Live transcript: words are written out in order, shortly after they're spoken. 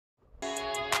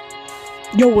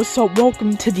Yo, what's up?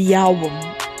 Welcome to the album.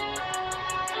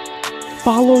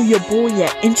 Follow Ya Boi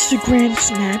at Instagram,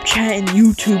 Snapchat, and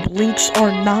YouTube. Links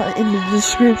are not in the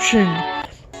description.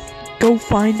 Go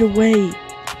find a way.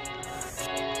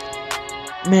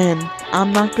 Man,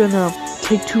 I'm not gonna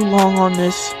take too long on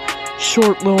this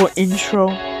short little intro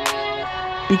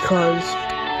because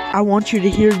I want you to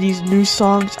hear these new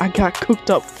songs I got cooked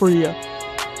up for you.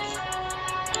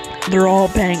 They're all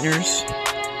bangers.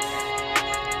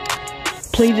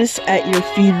 Play this at your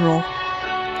funeral.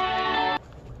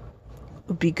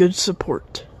 Would be good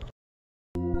support.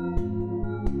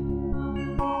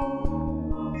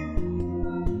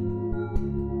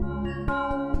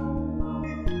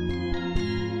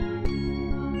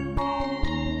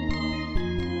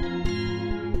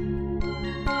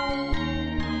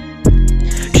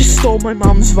 Just stole my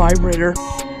mom's vibrator,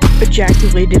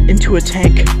 ejaculated into a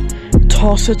tank,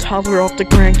 toss a toddler off the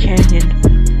Grand Canyon,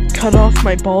 cut off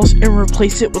my balls and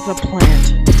replace it with a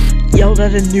plant. Yelled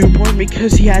at a newborn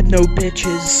because he had no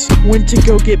bitches. Went to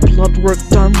go get blood work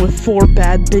done with 4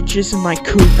 bad bitches in my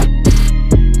coop.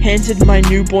 Handed my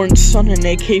newborn son an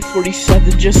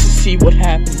AK-47 just to see what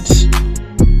happens.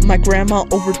 My grandma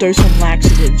overdosed on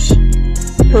laxatives.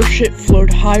 Her shit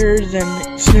flowed higher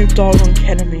than Snoop Dogg on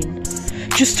ketamine.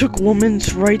 Just took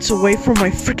women's rights away from my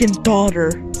freaking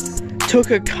daughter. Took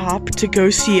a cop to go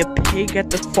see a pig at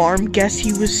the farm, guess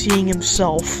he was seeing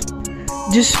himself.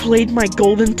 Displayed my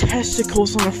golden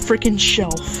testicles on a freaking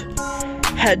shelf.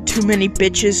 Had too many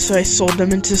bitches, so I sold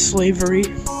them into slavery.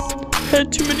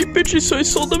 Had too many bitches, so I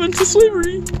sold them into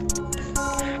slavery.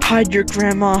 Hide your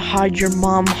grandma, hide your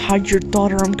mom, hide your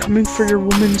daughter, I'm coming for your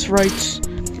women's rights.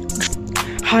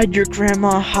 Hide your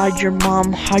grandma, hide your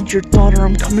mom, hide your daughter,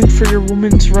 I'm coming for your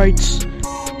women's rights.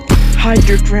 Hide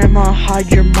your grandma,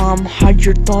 hide your mom, hide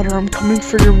your daughter, I'm coming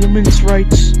for your women's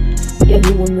rights. Yeah,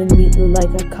 you women meet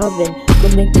like a coven. Go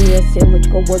make me a sandwich,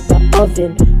 go work the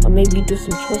oven. Or maybe do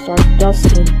some chores or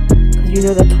dusting. Cause you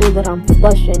know the toilet I'm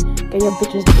flushing. Get your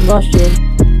bitches blushing.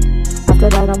 After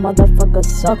that a motherfucker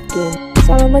sucking.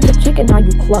 Sounding like a chicken, how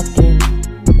you clucking?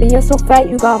 Man, you're so fat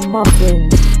you got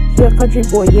muffins. He a country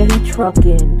boy, yeah he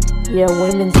trucking. Yeah,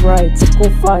 women's rights, go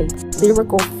fight.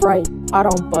 Lyrical fright, I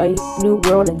don't bite. New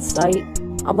world in sight.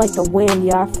 I'm like the wind,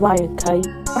 yeah I fly a kite.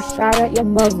 I shot at your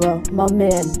mother, my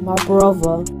man, my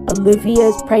brother. Olivia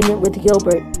is pregnant with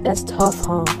Gilbert, that's tough,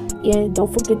 huh? Yeah,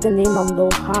 don't forget the name, I'm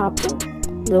Lil Hopper.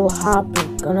 Lil Hopper,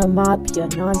 gonna mop ya,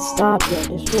 non-stop ya.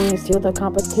 Destroy and steal the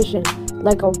competition,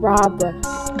 like a robber.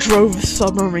 Drove a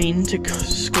submarine to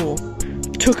school.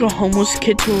 Took a homeless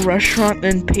kid to a restaurant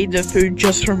and paid the food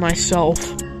just for myself.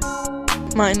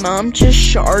 My mom just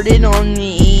sharted on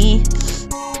me.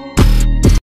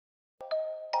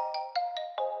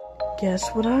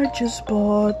 Guess what I just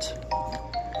bought?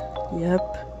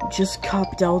 Yep, just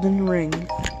copped Elden Ring.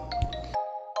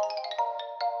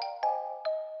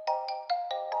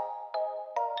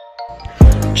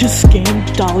 Just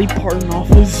scammed Dolly Parton off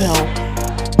of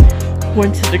Zelle.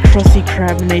 Went to the Krusty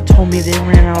Krab and they told me they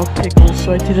ran out of pickles,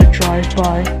 so I did a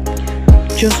drive-by.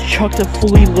 Just chucked a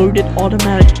fully loaded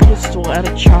automatic pistol at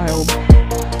a child.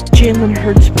 Jalen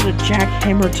Hurts put a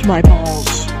jackhammer to my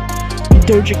balls.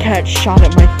 Doja Cat shot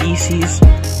at my feces.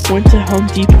 Went to Home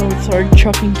Depot and started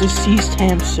chucking deceased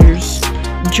hamsters.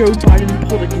 Joe Biden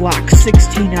pulled a Glock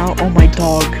 16 out on my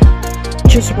dog.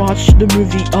 Just watched the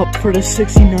movie Up for the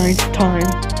 69th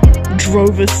time.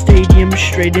 Drove a stadium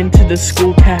straight into the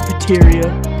school cafeteria.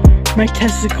 My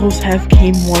testicles have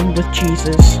came one with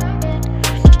Jesus.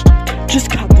 Just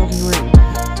copped Elden Ring.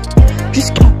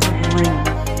 Just copped Elden Ring.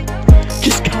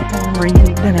 Just copped Elden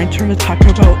Ring. Then I turned a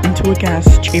Taco Bell into a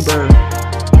gas chamber.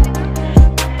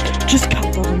 Just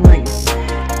copped Elden Ring.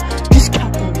 Just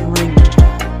copped Elden Ring.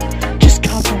 Just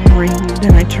copped Elden Ring.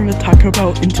 Then I turned a Taco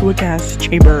Bell into a gas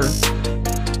chamber.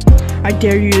 I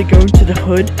dare you to go into the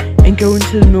hood and go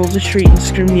into the middle of the street and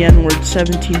scream the N-word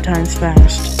 17 times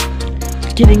fast.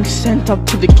 Getting sent up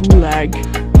to the gulag.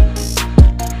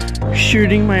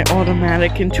 Shooting my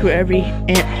automatic into every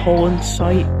ant-hole in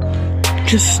sight.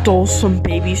 Just stole some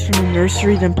babies from the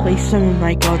nursery, then placed them in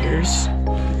my gutters.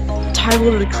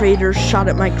 Tyler the Creator shot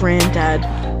at my granddad,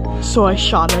 so I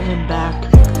shot at him back.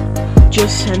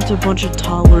 Just sent a bunch of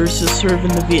toddlers to serve in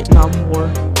the Vietnam War.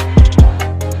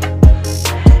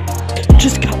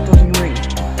 Just copped Elden Ring.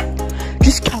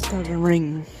 Just copped Elden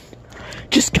Ring.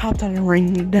 Just copped Elden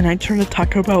Ring, then I turned a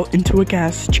Taco Bell into a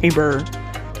gas chamber.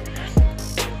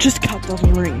 Just copped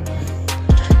Elden Ring.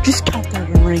 Just copped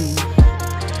Elden Ring.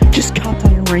 Just copped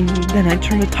Elden Ring, then I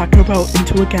turned a Taco Bell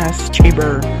into a gas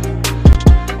chamber.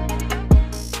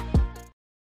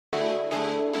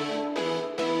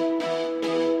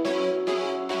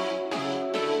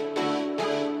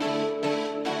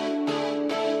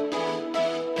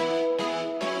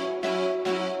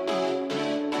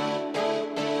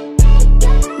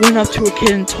 Went up to a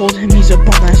kid and told him he's a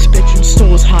bum-ass bitch and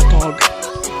stole his hot dog.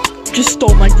 Just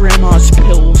stole my grandma's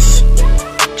pills.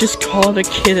 Just called a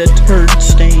kid a turd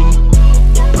stain.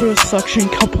 Put a suction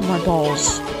cup on my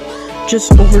balls.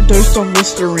 Just overdosed on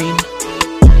Listerine.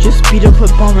 Just beat up a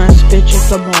bum-ass bitch at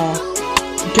the mall.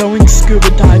 Going scuba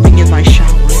diving in my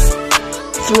shower.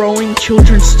 Throwing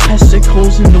children's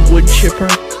testicles in the wood chipper.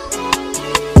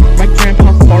 My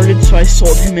grandpa farted, so I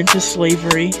sold him into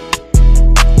slavery.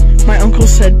 My uncle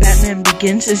said Batman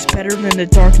Begins is better than The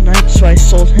Dark Knight, so I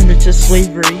sold him into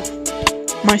slavery.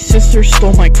 My sister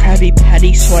stole my Krabby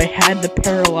Patty, so I had to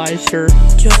paralyze her.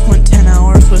 Just went 10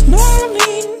 hours with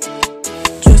Noreen.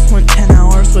 Just went 10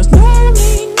 hours with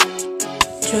Noreen.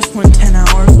 Just went 10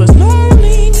 hours with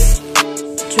Noreen.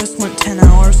 Just went 10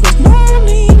 hours with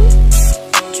Noreen.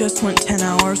 Just went 10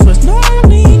 hours with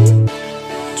Noreen.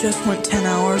 Just went 10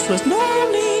 hours with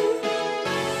Noreen.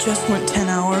 Just went 10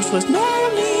 hours with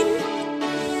Noreen.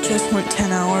 Just went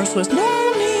 10 hours with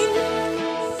Noreen.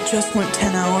 Just went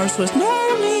 10 hours with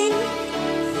Noreen.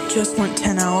 Just went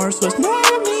 10 hours with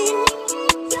Noreen.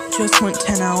 Just went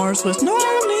 10 hours with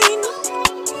Noreen.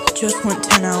 Just went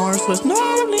 10 hours with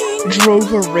Noreen.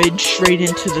 Drove a ridge straight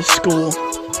into the school.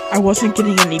 I wasn't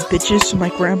getting any bitches, so my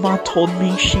grandma told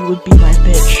me she would be my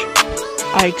bitch.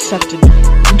 I accepted.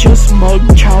 Just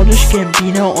mugged Childish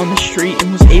Gambino on the street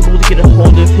and was able to get a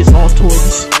hold of his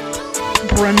Altoids.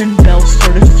 Brennan Bell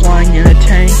started flying in a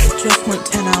tank. Just went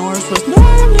 10 hours with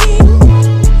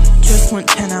Noreen. Just went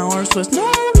 10 hours with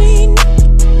Noreen.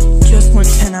 Just went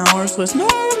 10 hours with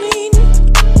Noreen.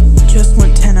 Just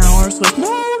went 10 hours with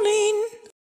Noreen.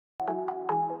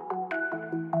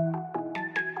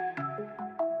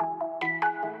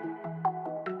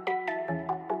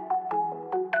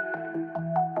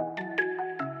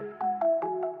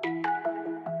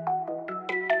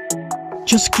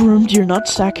 Just groomed your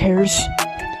nutsack hairs.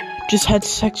 Just had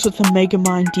sex with a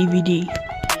Megamind DVD.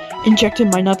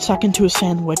 Injected my nutsack into a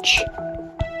sandwich.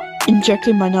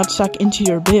 Injected my nutsack into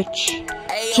your bitch.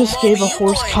 Just gave a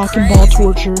horse cock and ball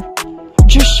torture.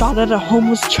 Just shot at a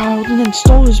homeless child and then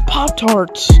stole his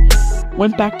Pop-Tarts.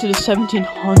 Went back to the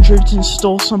 1700s and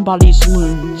stole somebody's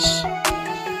loons.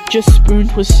 Just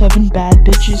spooned with 7 bad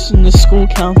bitches in the school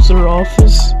counselor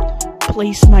office.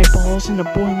 Placed my balls in a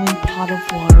boiling pot of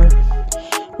water.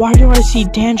 Why do I see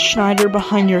Dan Schneider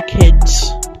behind your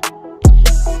kids?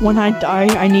 When I die,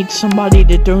 I need somebody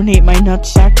to donate my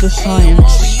nutsack to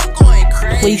science.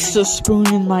 Place a spoon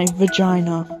in my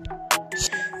vagina.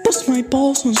 Bust my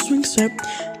balls on swing set.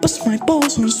 Bust my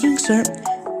balls on swing set.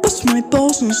 Bust my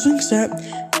balls on swing set.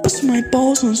 Bust my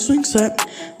balls on swing set.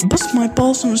 Bust my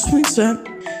balls on swing set.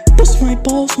 Bust my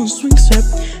balls on swing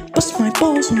set. Bust my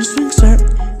balls on swing set.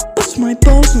 Bust my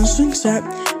balls on swing set.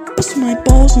 Bust my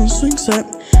balls on swing set.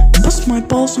 Bust my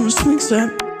balls on swing set.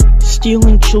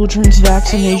 Stealing children's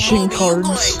vaccination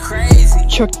cards.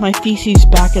 Chucked my feces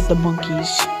back at the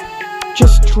monkeys.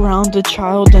 Just drowned a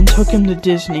child and took him to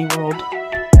Disney World.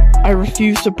 I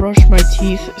refused to brush my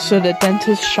teeth, so the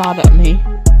dentist shot at me.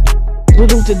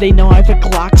 Little did they know I have a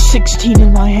Glock 16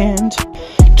 in my hand.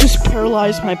 Just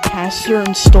paralyzed my pastor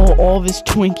and stole all of his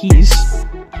Twinkies.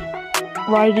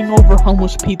 Riding over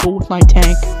homeless people with my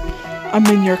tank. I'm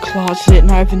in your closet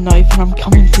and I have a knife and I'm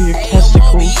coming for your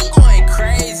testicles. You going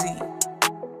crazy.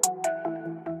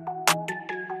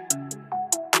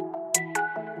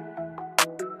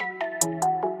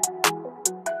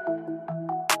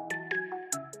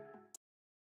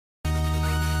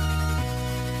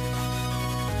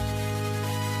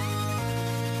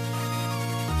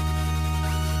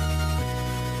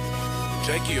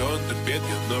 Jackie on the bed,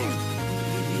 you know.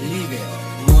 Leave it,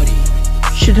 Morty.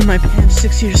 Shit in my pants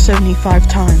 60 to 75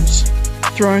 times.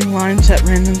 Throwing lines at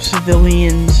random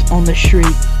civilians on the street.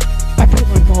 I put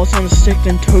my balls on a stick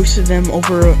then toasted them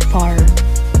over a fire.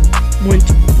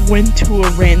 Went to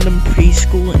a random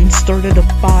preschool and started a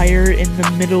fire in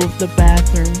the middle of the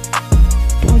bathroom.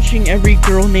 Punching every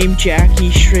girl named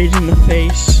Jackie straight in the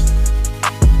face.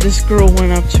 This girl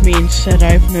went up to me and said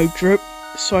I have no drip,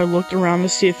 so I looked around to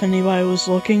see if anybody was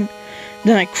looking.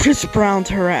 Then I Chris Browned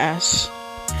her ass.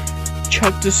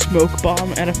 Chucked a smoke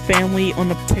bomb at a family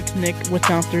on a picnic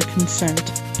without their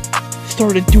consent.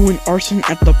 Started doing arson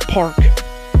at the park.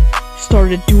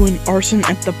 Started doing arson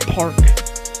at the park.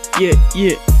 Yeah.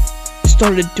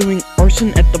 Started doing arson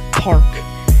at the park.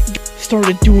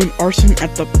 Started doing arson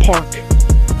at the park.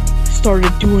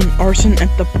 Started doing arson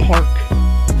at the park.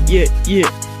 Yeah.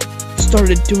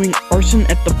 Started doing arson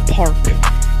at the park.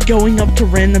 Going up to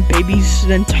random babies,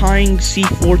 then tying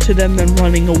C4 to them, then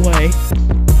running away.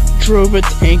 Drove a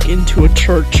tank into a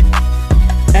church.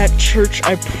 At church,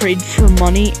 I prayed for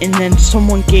money, and then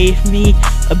someone gave me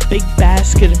a big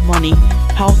basket of money.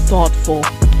 How thoughtful.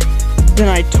 Then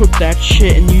I took that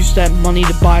shit and used that money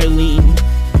to buy lean.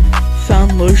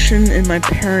 Found lotion in my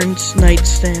parents'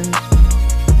 nightstand.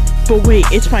 But wait,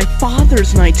 it's my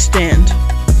father's nightstand.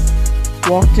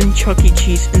 Walked in Chuck E.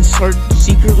 Cheese and started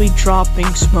secretly dropping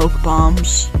smoke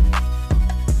bombs.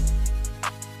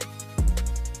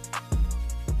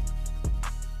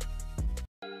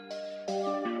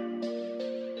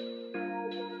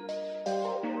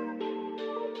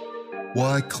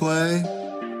 Why, Clay?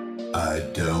 I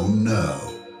don't know.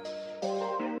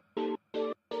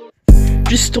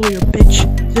 Just stole your bitch,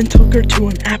 then took her to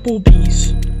an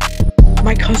Applebee's.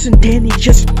 My cousin Danny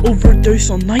just overdosed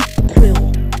on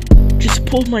NyQuil. Just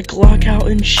pulled my Glock out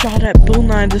and shot at Bill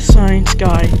Nye the Science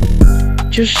Guy.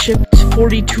 Just shipped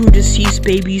 42 deceased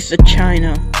babies to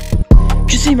China.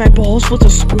 Just ate my balls with a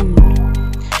spoon.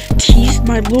 Teased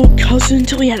my little cousin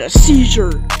till he had a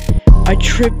seizure. I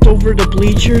tripped over the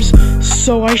bleachers,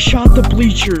 so I shot the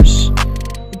bleachers.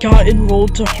 Got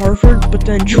enrolled to Harvard, but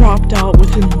then dropped out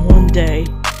within 1 day.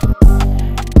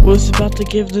 Was about to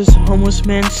give this homeless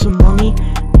man some money,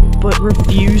 but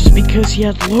refused because he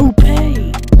had low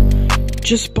pay.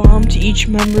 Just bombed each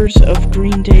members of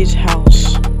Green Day's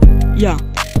house. Yeah,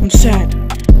 I'm sad,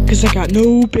 cause I got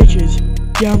no bitches.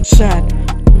 Yeah, I'm sad,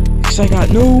 cause I got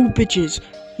no bitches.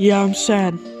 Yeah, I'm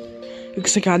sad,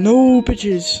 cause I got no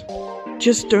bitches.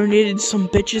 Just donated some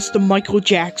bitches to Michael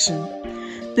Jackson.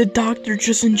 The doctor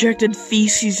just injected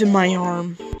feces in my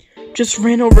arm. Just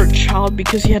ran over a child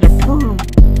because he had a perm.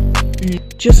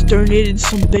 Just donated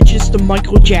some bitches to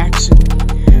Michael Jackson.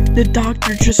 The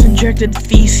doctor just injected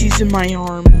feces in my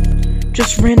arm.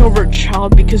 Just ran over a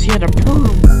child because he had a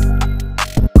perm.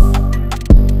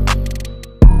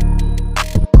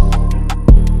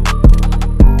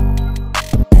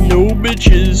 No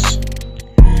bitches.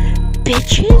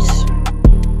 Bitches?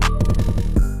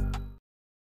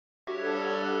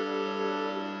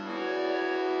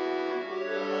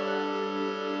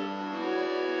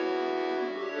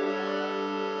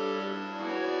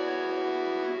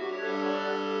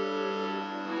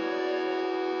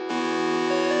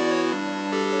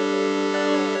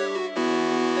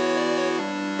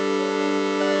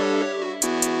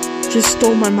 Just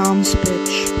stole my mom's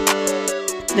bitch.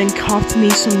 Then coughed me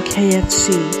some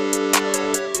KFC.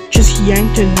 Just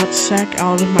yanked a nutsack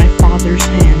out of my father's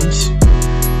hands.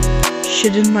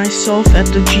 Shitted myself at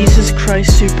the Jesus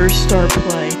Christ Superstar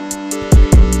play.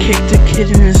 Kicked a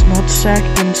kid in his nutsack,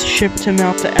 then shipped him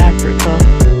out to Africa.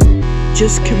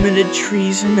 Just committed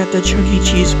treason at the Chuck E.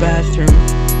 Cheese bathroom.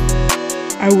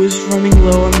 I was running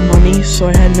low on money, so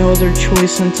I had no other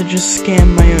choice than to just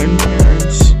scam my own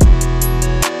parents.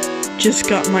 Just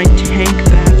got my tank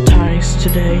baptized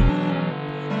today.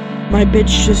 My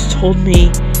bitch just told me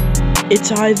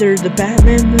it's either the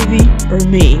Batman movie or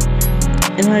me.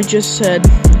 And I just said,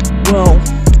 well,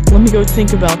 let me go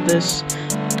think about this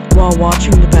while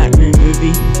watching the Batman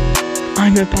movie.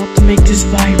 I'm about to make this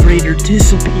vibrator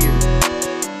disappear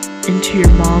into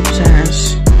your mom's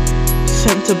ass.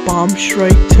 Sent a bomb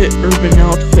strike to Urban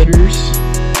Outfitters.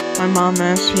 My mom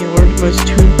asked me what are the most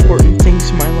 2 important things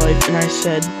in my life, and I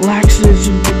said, laxatives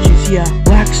and bitches, yeah.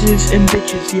 Laxatives and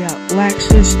bitches, yeah.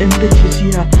 Laxatives and bitches,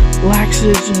 yeah.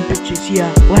 Laxatives and bitches,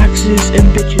 yeah. Laxatives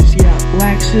and bitches, yeah.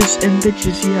 Laxatives and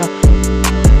bitches, yeah.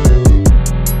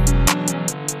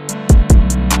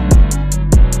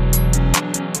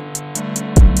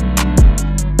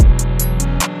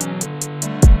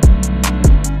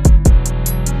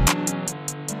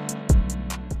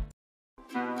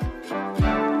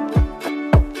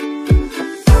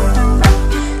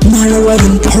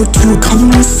 9/11 Part 2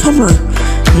 coming this summer.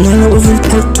 9/11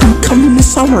 Part 2 coming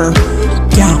this summer.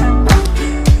 Yeah.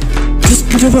 Just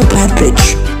beat up a bad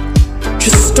bitch.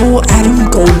 Just stole Adam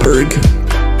Goldberg.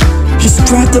 Just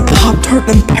grabbed a Pop-Tart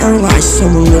and paralyzed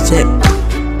someone with it.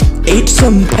 Ate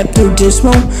some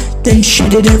Pepto-Bismol, then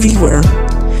shit it everywhere.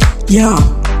 Yeah.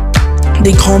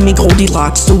 They call me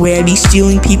Goldilocks the way I be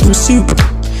stealing people's soup.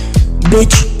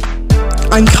 Bitch,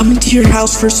 I'm coming to your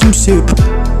house for some soup.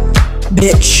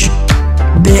 Bitch,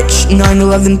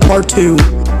 9/11 Part 2.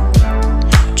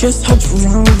 Just helped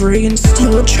Ronald Reagan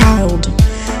steal a child.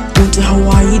 Went to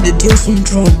Hawaii to deal some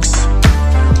drugs.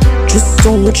 Just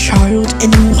stole a child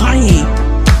in Hawaii.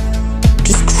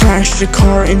 Just crashed a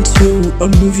car into a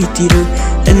movie theater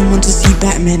and then went to see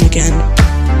Batman again.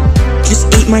 Just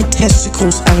ate my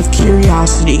testicles out of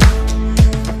curiosity.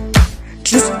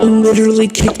 Just literally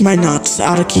kicked my nuts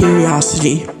out of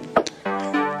curiosity.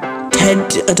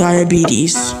 Had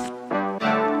diabetes.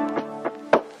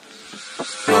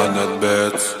 Not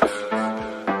bad.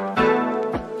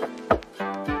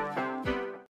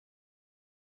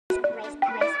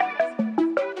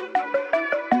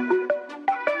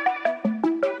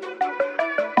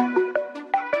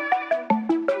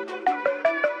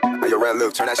 Hey, yo, Red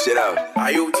Luke, turn that shit up.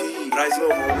 IoT, nice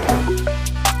little moment.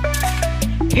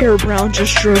 Hair Brown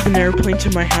just drove an airplane to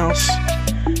my house.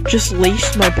 Just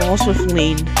laced my balls with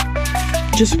lean.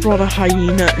 Just brought a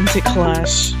hyena into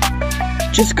class.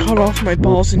 Just cut off my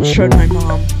balls and showed my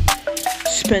mom.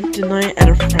 Spent the night at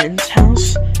a friend's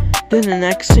house. Then the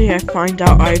next day I find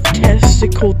out I have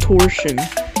testicle torsion.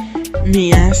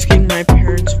 Me asking my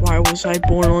parents why was I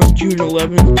born on June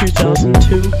 11th,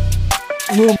 2002.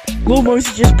 Lil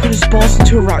Mosey just put his balls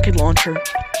into a rocket launcher.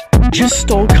 Just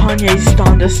stole Kanye's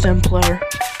Donda stem player.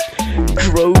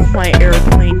 Drove my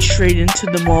airplane straight into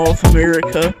the Mall of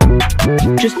America.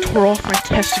 Just tore off my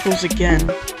testicles again.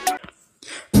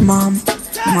 Mom,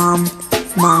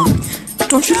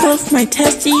 don't you love my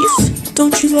testes?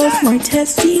 Don't you love my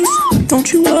testes?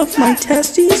 Don't you love my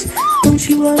testes? Don't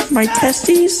you love my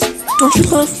testes? Don't you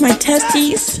love my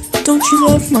testes? Don't you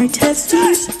love my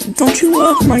testes? Don't you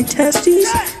love my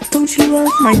testes? Don't you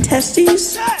love my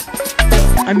testes?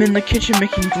 I'm in the kitchen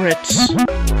making grits.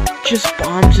 Just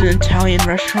bombed an Italian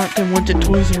restaurant, then went to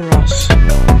Toys R Us.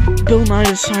 Bill Nye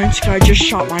the Science Guy just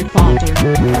shot my father.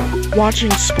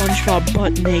 Watching SpongeBob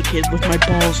butt naked with my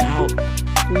balls out.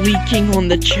 Leaking on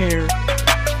the chair.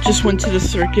 Just went to the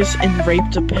circus and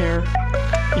raped a pear.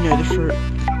 You know, the fruit.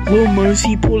 Lil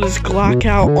Mosey pulled his Glock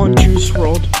out on Juice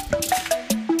WRLD.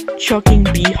 Chucking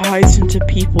beehives into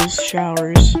people's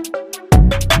showers.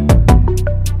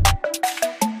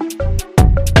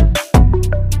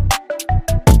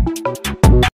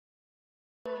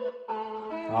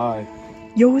 Hi.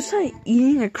 Yo, was I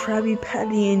eating a Krabby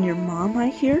Patty in your mom, I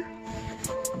hear?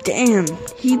 Damn,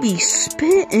 he be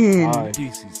spittin'. Hi.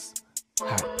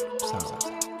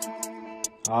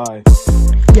 Hi.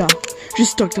 Yeah,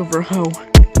 just ducked over a hoe.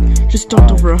 Just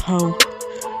ducked over a hoe.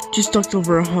 Just ducked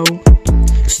over a hoe.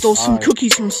 Stole some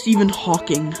cookies from Stephen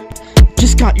Hawking.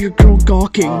 Just got your girl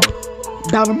gawking.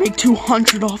 About to make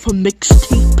 200 off a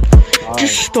mixtape.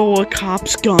 Just stole a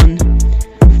cop's gun.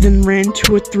 Then ran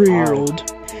to a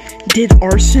 3-year-old. Did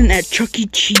arson at Chuck E.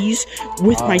 Cheese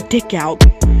with my dick out.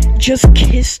 Just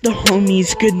kissed the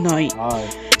homies goodnight.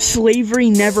 Slavery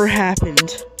never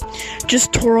happened.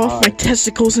 Just tore off my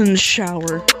testicles in the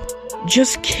shower.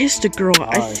 Just kissed a girl.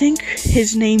 I think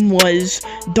his name was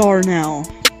Darnell.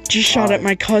 Just shot at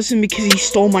my cousin because he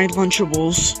stole my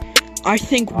Lunchables. I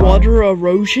think water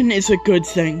erosion is a good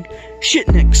thing.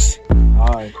 Shitnicks.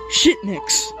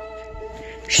 Shitnicks.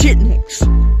 Shitnicks.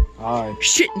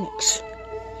 Shitnicks.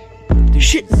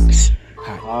 Shitnicks.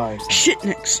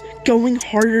 Shitnicks. Going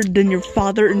harder than your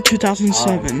father in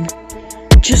 2007.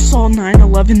 Just saw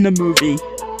 9/11 the movie.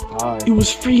 It was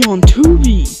free on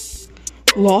Tubi.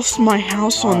 Lost my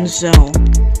house on Zelle.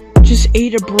 Just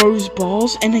ate a bro's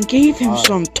balls and then gave him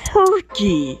some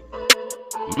turkey.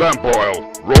 Lamp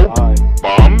oil, rope,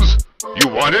 bombs? You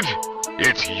want it?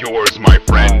 It's yours, my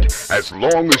friend, as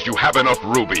long as you have enough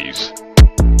rubies.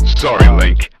 Sorry,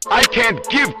 Link, I can't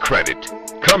give credit.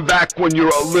 Come back when you're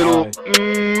a little,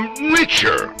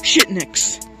 richer.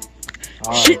 Shitnicks.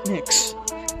 Shitnicks.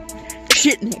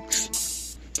 Shitnicks.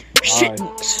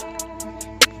 Shitnicks.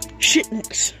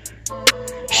 Shitnicks.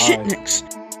 Shitnicks.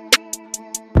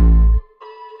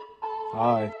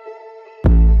 Hi.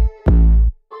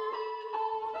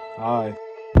 Hi.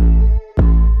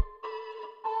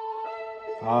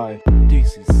 Hi.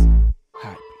 This is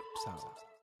hype sound.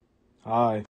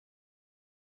 Hi.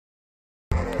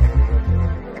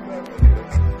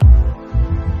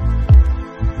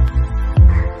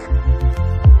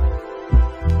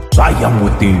 I am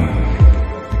with you.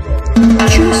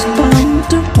 Just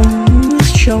bombed a homeless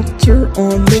shelter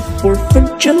on the 4th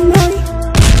of July.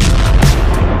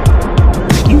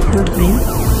 You heard me.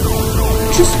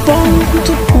 Just bombed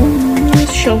a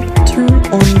homeless shelter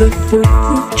on the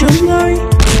 4th of July.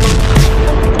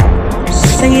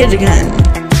 Say it again.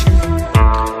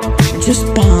 Just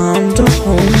bombed a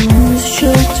homeless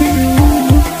shelter on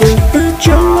the 4th of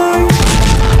July.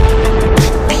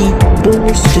 People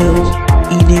were still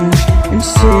eating and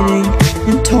sitting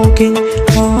and talking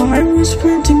while I was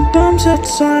planting bombs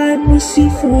outside with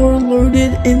C4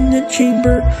 loaded in the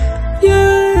chamber.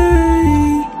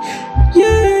 Yay!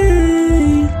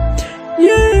 Yay!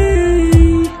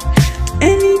 Yay!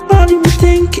 Anybody would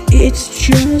think it's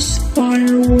just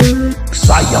fireworks.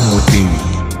 I am with you.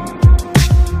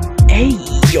 Hey,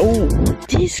 yo,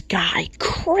 this guy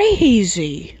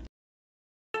crazy.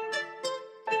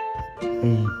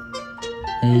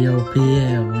 Hey yo,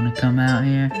 PA, wanna come out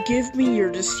here? Give me your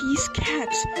deceased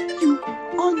cats, you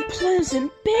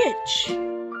unpleasant bitch!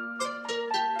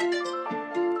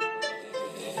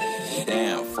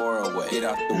 Damn, far away. Get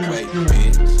out the way,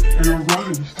 bitch. Hey, yo,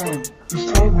 Ryan, it's time. It's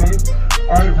time, Ryan.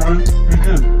 Alright, Ryan,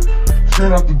 begin.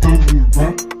 straight out the dungeon,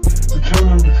 bro. The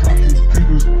children because you think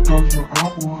it's dungeon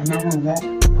apple. I never walk,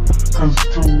 cause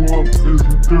to walk is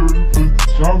the third with the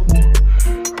jungle.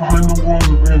 Behind the walls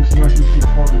of ants, and I should be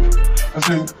fine. I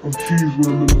think of cheese when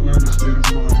I'm in the land state of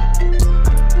mind.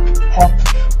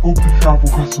 Hope the chapel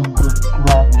got some good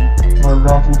grapple. My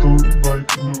raffle don't like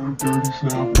no dirty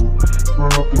snapple.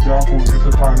 Run up the dapple and get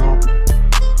the pineapple.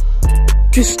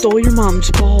 Just stole your mom's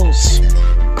balls.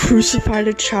 Crucified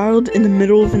a child in the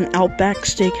middle of an Outback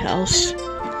steakhouse.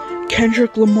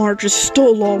 Kendrick Lamar just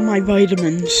stole all my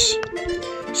vitamins.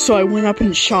 So I went up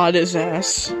and shot his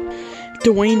ass.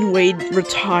 Dwayne Wade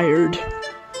retired.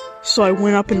 So I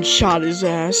went up and shot his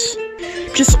ass.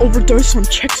 Just overdosed on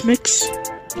Chex Mix.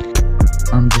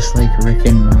 I'm just like Rick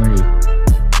and Morty,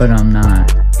 but I'm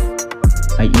not.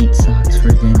 I eat socks for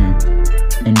dinner,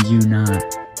 and you not.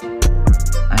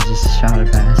 I just shot a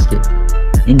basket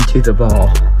into the ball,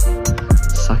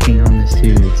 sucking on the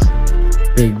dudes.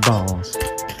 Big balls.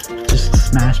 Just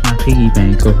smashed my piggy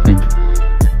bank open.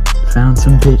 Found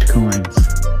some bitcoins.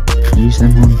 Used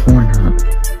them on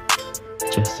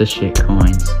Pornhub. Just the shit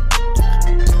coins.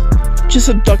 Just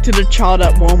abducted a child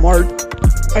at Walmart.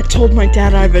 I told my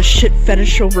dad I have a shit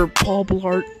fetish over ball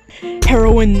blart.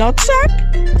 Heroin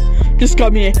nutsack? Just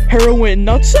got me a heroin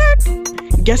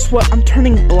nutsack? Guess what? I'm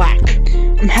turning black.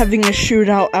 I'm having a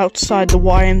shootout outside the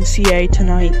YMCA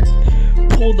tonight.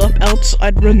 Pulled up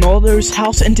outside Ronaldo's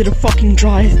house and did a fucking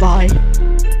drive-by.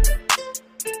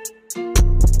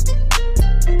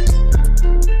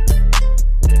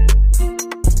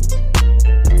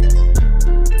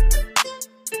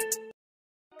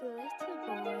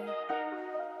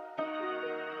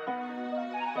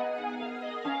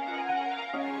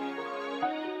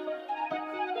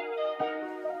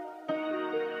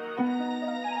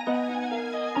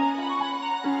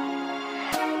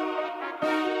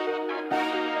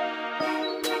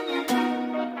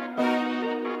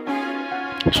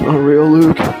 It's not real,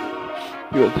 Luke.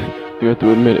 You have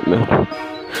to admit it, man.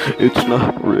 It's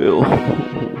not real.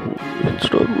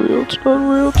 It's not real, it's not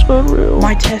real, it's not real.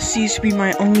 My testes used to be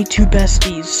my only two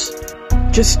besties.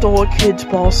 Just stole a kid's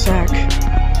ball sack.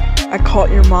 I caught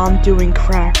your mom doing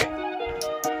crack.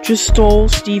 Just stole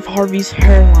Steve Harvey's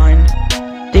hairline.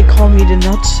 They call me the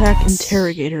nutsack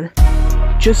interrogator.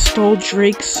 Just stole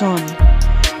Drake's son.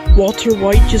 Walter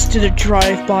White just did a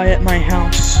drive-by at my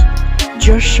house.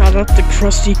 Just shot up the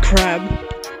Krusty Krab.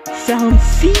 Found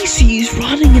feces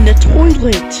rotting in the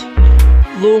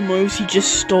toilet. Lil Mosey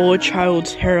just stole a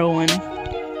child's heroin.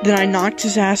 Then I knocked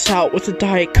his ass out with a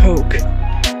Diet Coke.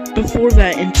 Before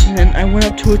that incident, I went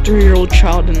up to a 3-year-old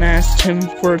child and asked him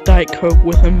for a Diet Coke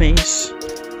with a mace.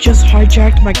 Just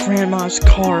hijacked my grandma's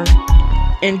car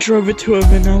and drove it to a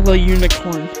vanilla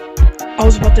unicorn. I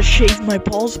was about to shave my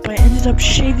balls, but I ended up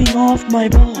shaving off my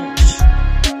balls.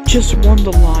 Just won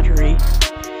the lottery.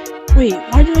 Wait,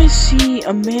 why do I see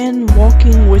a man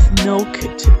walking with milk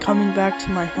coming back to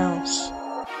my house?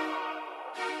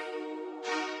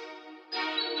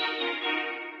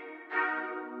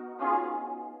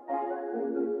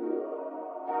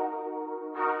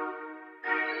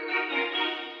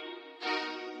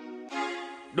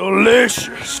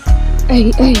 Delicious.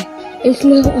 Hey, it's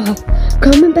Lil Opp.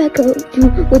 Coming back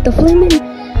with the flaming,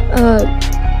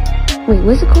 wait,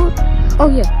 what's it called? Oh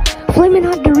yeah. Flamin'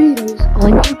 hot Doritos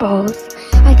on your balls.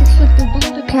 I just took the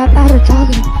ball cap out of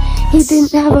Tottenham. He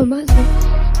didn't have a mother.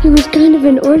 He was kind of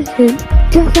an orphan,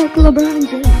 just like LeBron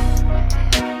James.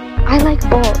 I like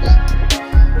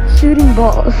balls. Shooting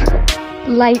balls.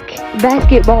 Like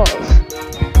basketballs.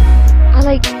 I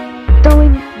like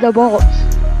throwing the balls.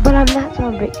 But I'm not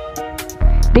zombie.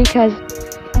 Because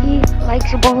he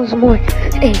likes balls more.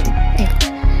 Hey.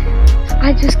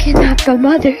 I just kidnapped the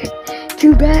mother.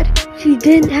 Too bad she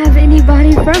didn't have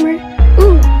anybody from her.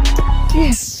 Ooh,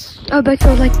 yes, I bet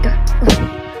you'll like that.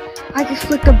 I just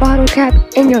flicked a bottle cap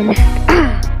in your neck.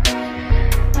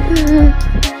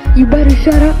 You better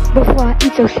shut up before I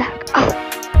eat your sack.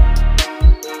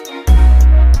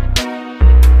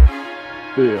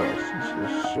 This is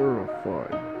a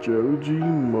certified Joji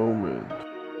moment.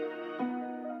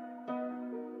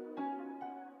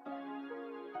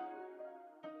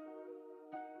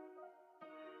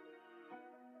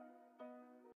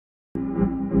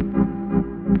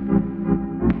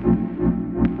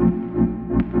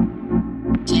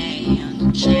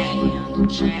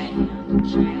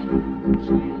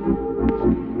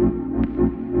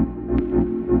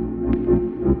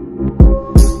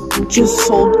 Just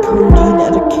sold codeine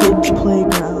at a kid's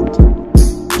playground.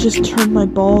 Just turned my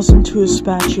balls into a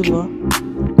spatula.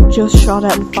 Just shot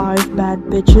at 5 bad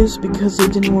bitches because they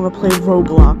didn't want to play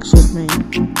Roblox with me.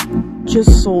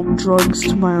 Just sold drugs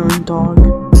to my own dog.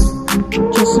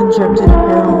 Just injected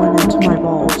heroin into my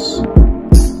balls.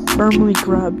 Firmly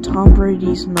grabbed Tom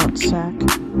Brady's nutsack.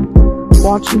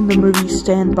 Watching the movie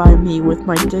Stand By Me with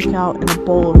my dick out in a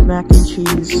bowl of mac and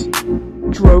cheese.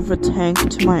 Drove a tank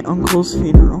to my uncle's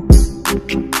funeral.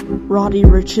 Roddy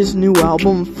Ricch's new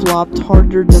album flopped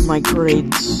harder than my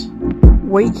grades.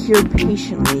 Wait here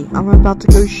patiently, I'm about to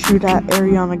go shoot at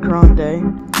Ariana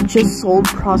Grande. Just sold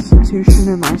prostitution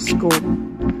in my school.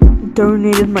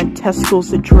 Donated my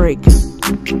testicles to Drake.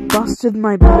 Busted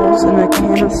my balls in a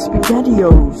can of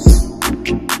SpaghettiOs.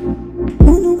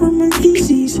 Run over my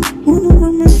feces, run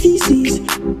over my feces,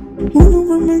 run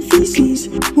over my feces,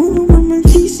 run over my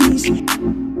feces,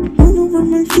 run over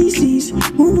my feces,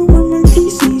 run over my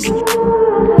feces. You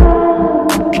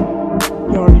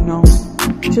already know.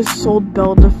 Just sold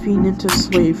Belle Delphine into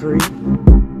slavery.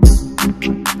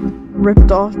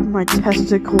 Ripped off my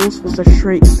testicles with a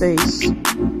straight face.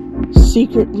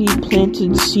 Secretly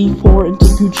planted C4 into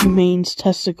Gucci Mane's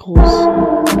testicles.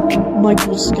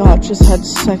 Michael Scott just had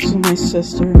sex with my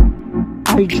sister.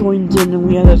 I joined in and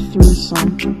we had a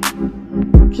threesome.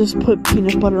 Just put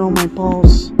peanut butter on my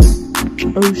balls.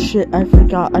 Oh shit, I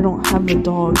forgot I don't have a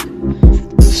dog.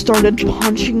 Started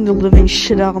punching the living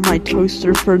shit out of my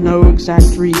toaster for no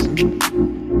exact reason.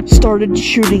 Started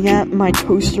shooting at my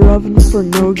toaster oven for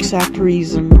no exact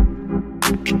reason.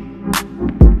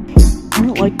 I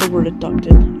don't like the word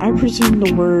abducted. I presume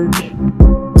the word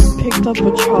picked up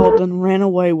a child and ran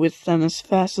away with them as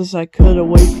fast as I could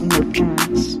away from their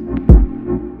parents.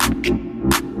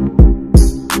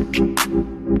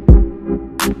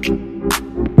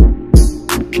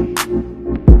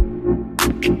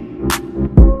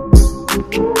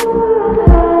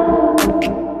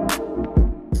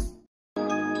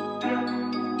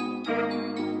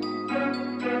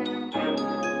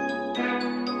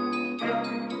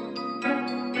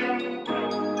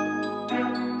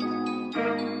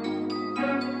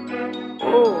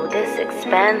 Ooh, this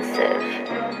expensive.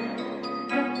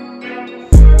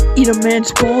 Eat a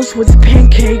man's balls with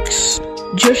pancakes.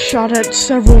 Just shot at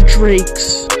several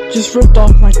drakes. Just ripped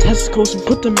off my testicles and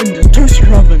put them in the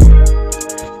toaster oven.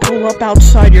 Pull up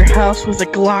outside your house with a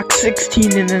Glock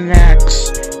 16 and an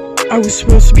axe. I was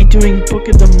supposed to be doing book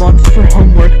of the month for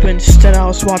homework, but instead I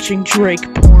was watching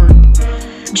Drake porn.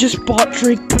 Just bought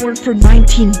Drake porn for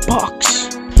 19 bucks.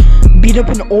 Beat up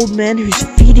an old man who's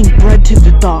feeding bread to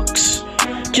the ducks.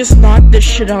 Just knock the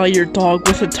shit out of your dog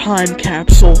with a time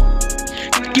capsule.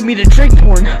 Give me the Drake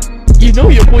porn. You know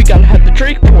your boy gotta have the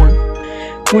Drake porn.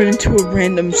 Went into a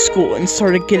random school and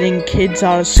started getting kids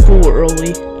out of school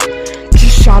early.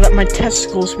 Just shot at my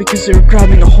testicles because they were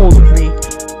grabbing a hold of me.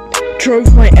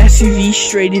 Drove my SUV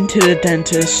straight into the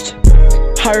dentist.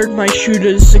 Hired my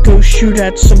shooters to go shoot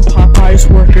at some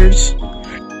Popeyes workers.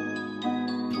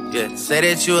 Yeah, say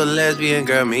that you a lesbian,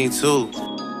 girl, me too.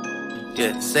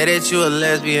 Yeah, say that you a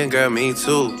lesbian, girl, me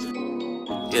too.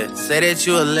 Yeah, say that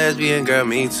you a lesbian, girl,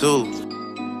 me too.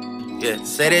 Yeah,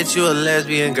 say that you a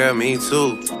lesbian, girl, me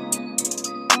too.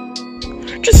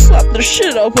 Just slapped the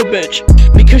shit out of a bitch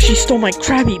because she stole my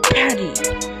Krabby Patty.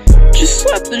 Just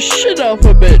slapped the shit out of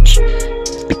a bitch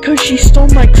because she stole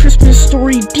my Christmas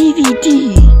Story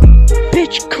DVD.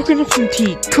 Bitch, cooking up some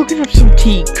tea, cooking up some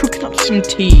tea, cooking up some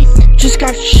tea. Just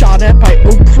got shot at by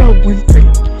Oprah Winfrey.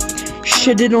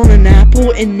 Shitted on an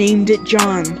apple and named it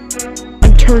John.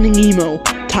 I'm turning emo.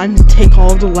 Time to take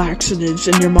all the laxatives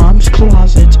in your mom's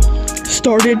closet.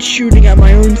 Started shooting at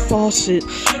my own faucet.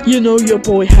 You know your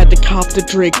boy had to cop the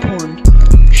Drake porn.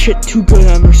 Shit too good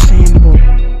understandable.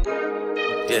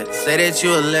 Yeah, say that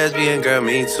you a lesbian, girl,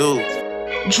 me too.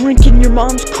 Drinking your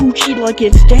mom's coochie like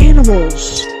it's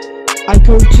animals. I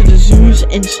go to the zoos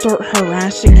and start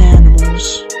harassing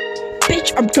animals.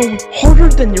 Bitch, I'm going harder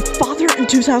than your father in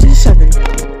 2007.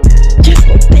 Guess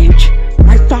what, bitch?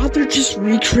 My father just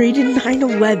recreated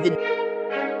 9/11.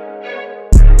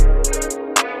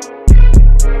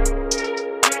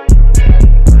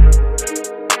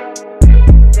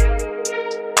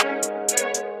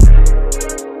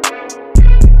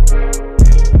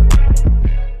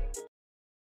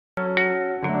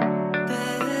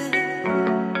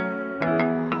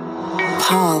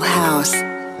 Paul House.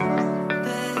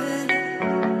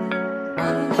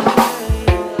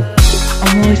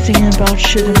 I'm only thinking about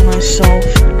shitting myself.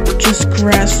 Just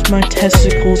grasped my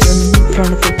testicles in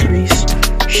front of a priest.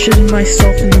 Shitting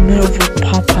myself in the middle of a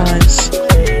Popeyes.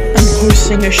 I'm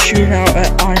hosting a shootout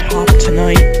at IHOP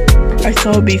tonight. I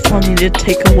thought it'd be funny to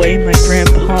take away my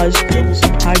grandpa's bills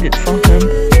and hide it from him.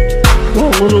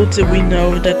 Well, little did we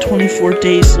know that 24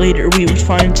 days later we would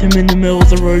find him in the middle of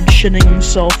the road shitting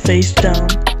himself face down.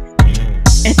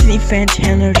 Anthony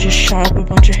Fantano just shot up a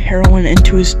bunch of heroin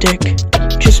into his dick.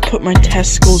 Just put my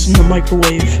testicles in the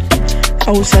microwave.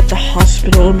 I was at the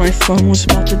hospital and my phone was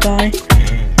about to die,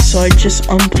 so I just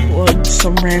unplugged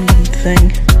some random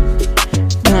thing.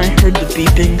 Then I heard the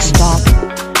beeping stop,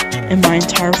 and my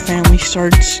entire family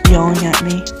started yelling at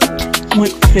me.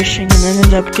 Went fishing and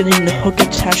ended up getting the hook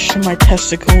attached to my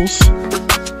testicles.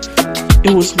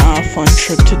 It was not a fun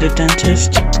trip to the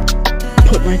dentist.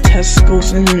 Put my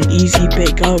testicles in an easy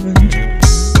bake oven.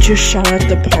 Just shot at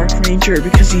the park ranger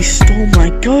because he stole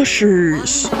my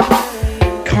gushers.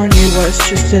 Kanye West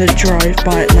just did a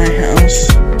drive-by at my house.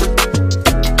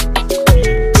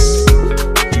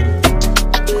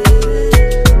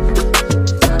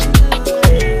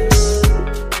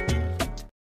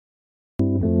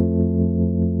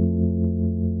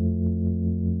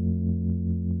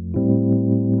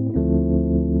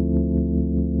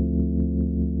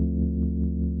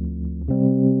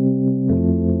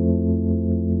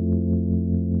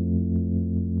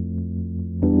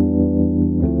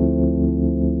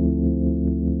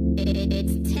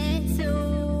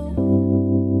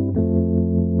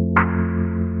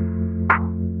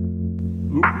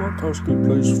 Parcc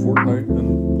plays Fortnite and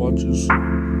watches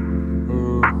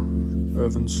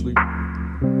Evan sleep.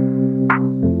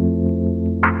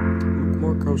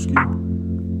 Markowski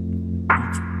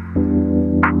eats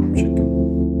chicken.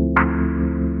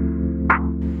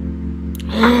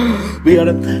 We got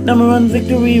a #1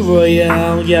 victory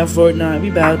royale. Yeah, Fortnite, we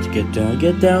about to get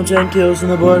down. 10 kills on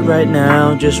the board right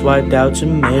now. Just wiped out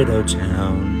Tomato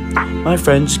Town. My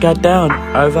friends got down,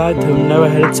 I vibed him, never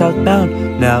headed southbound.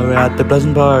 Now we're at the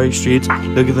Pleasant Park streets.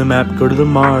 Look at the map, go to the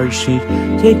Mars street.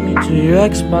 Take me to your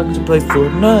Xbox and play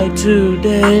Fortnite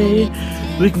today.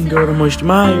 We can go to Moist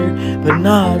Mire, but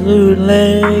not Loot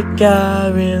Lake. I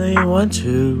really want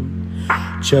to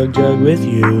chug with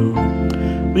you.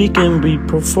 We can be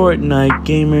pro Fortnite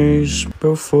gamers,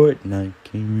 pro Fortnite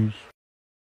gamers.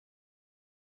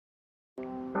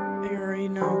 You already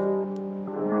know.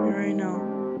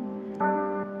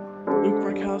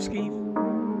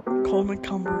 Call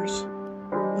Mccumbers.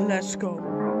 Let's go.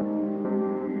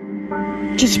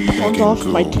 Just pawned off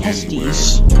my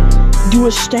testes. Do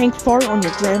a stank fart on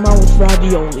your grandma with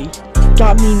ravioli.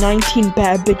 Got me 19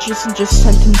 bad bitches and just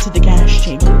sent them to the gas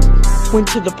chamber. Went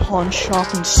to the pawn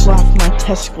shop and slapped my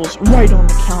testicles right on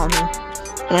the counter.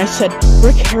 And I said,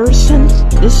 Rick Harrison,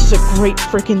 this is a great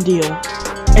frickin' deal.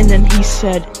 And then he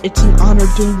said, it's an honor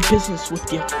doing business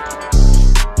with you.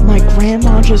 My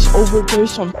grandma just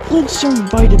overdosed on Flintstone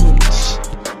vitamins.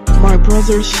 My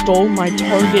brother stole my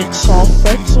Target soft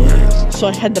pretzel, so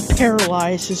I had to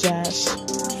paralyze his ass.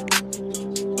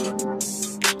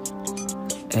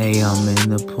 Hey, I'm in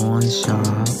the pawn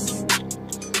shop,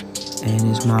 and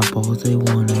it's my balls they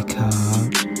wanna cop.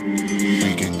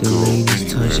 The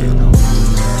ladies touching on my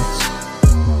nuts,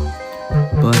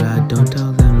 but I don't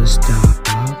tell them to stop.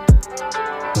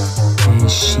 And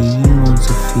she wants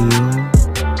to feel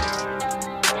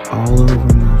all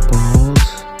over my balls.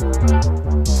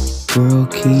 Girl,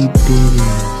 keep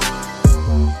bidding.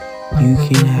 You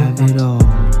can have it all.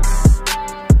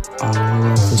 All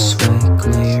of the sweat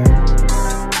glare,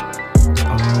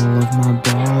 all of my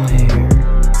ball hair.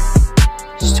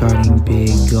 Starting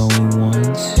big, going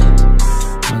once.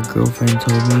 My girlfriend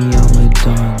told me I'm a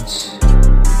dunce.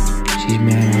 She's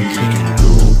mad I can't have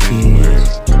no kids.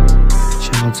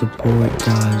 Child support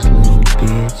dies, little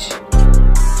bitch.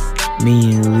 Me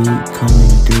and Luke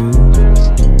coming through,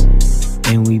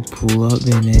 and we pull up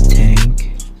in a tank.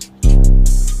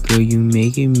 Girl, you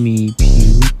making me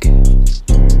puke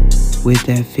with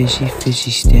that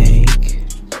fishy stank.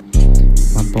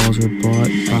 My balls were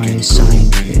bought by a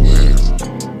scientist,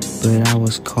 but I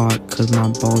was caught cause my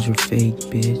balls were fake,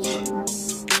 bitch.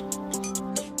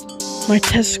 My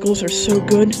testicles are so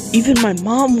good, even my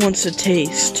mom wants a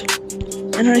taste.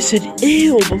 And I said,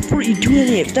 ew, before you do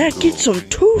any of that, get some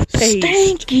toothpaste.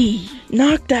 Stanky!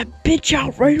 Knock that bitch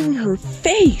out right on her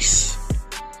face.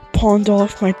 Pawned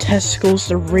off my testicles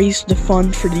to raise the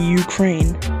fund for the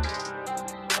Ukraine.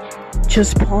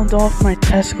 Just pawned off my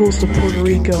testicles to Puerto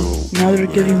Rico. Now they're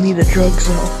giving me the drugs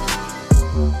though.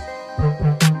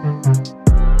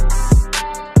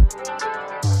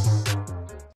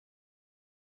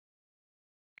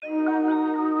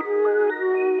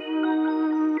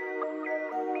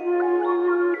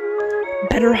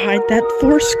 Better hide that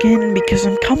foreskin because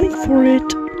I'm coming for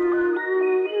it.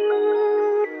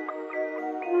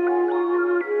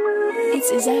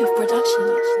 It's Isaiah Production.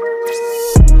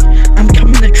 I'm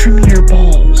coming to trim your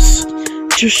balls.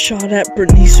 Just shot at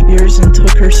Britney Spears and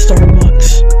took her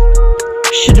Starbucks.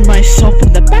 Shitted myself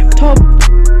in the bathtub.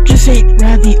 Just ate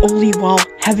ravioli while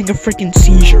having a freaking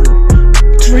seizure.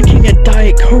 Drinking a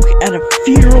Diet Coke at a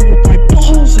funeral with my balls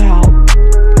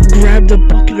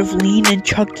and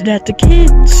chucked it at the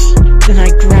kids. Then I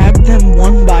grabbed them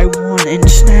one by one and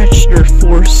snatched their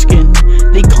foreskin.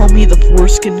 They call me the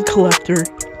foreskin collector.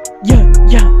 Yeah,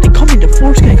 they call me the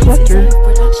foreskin collector.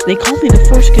 They call me the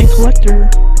foreskin collector.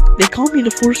 They call me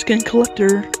the foreskin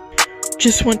collector.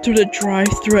 Just went through the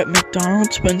drive-thru at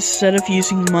McDonald's, but instead of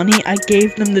using money, I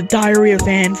gave them the Diary of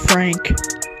Anne Frank.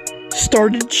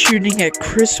 Started shooting at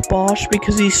Chris Bosch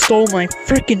because he stole my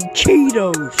frickin'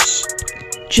 Cheetos.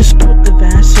 Just put the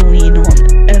Vaseline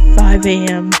on at 5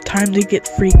 a.m. Time to get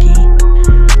freaky.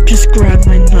 Just grabbed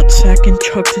my nutsack and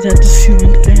chucked it at the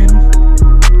ceiling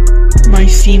fan. My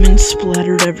semen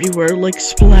splattered everywhere like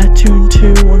Splatoon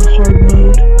 2 on hard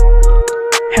mode.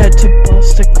 Had to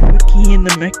bust a quickie in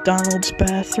the McDonald's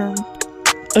bathroom.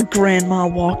 A grandma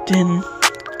walked in.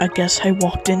 I guess I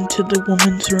walked into the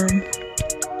woman's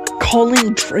room.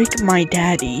 Calling Drake my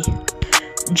daddy.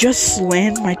 Just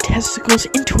slammed my testicles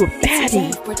into a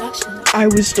baddie. I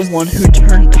was the one who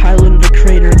turned Tyler the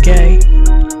Creator gay.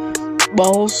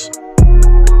 Balls.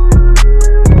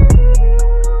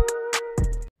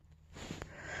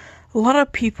 A lot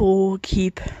of people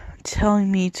keep telling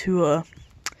me to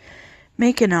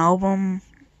make an album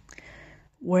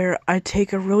where I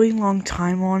take a really long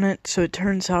time on it so it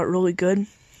turns out really good.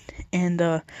 And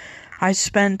I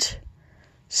spent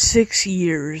 6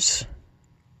 years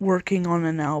working on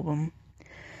an album,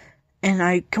 and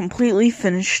I completely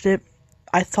finished it.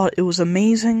 I thought it was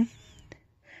amazing,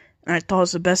 and I thought it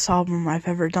was the best album I've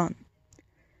ever done.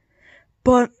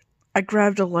 But I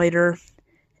grabbed a lighter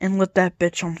and lit that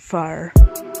bitch on fire.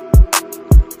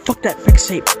 Fuck that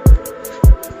mixtape.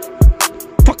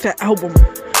 Fuck that album.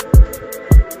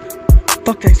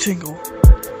 Fuck that single.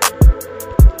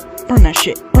 Burn that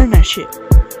shit. Burn that shit.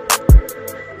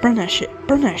 Burn that shit.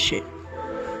 Burn that shit.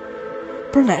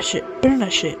 Burn that shit. Burn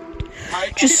that shit.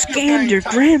 Just scammed your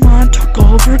grandma and took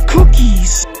all of her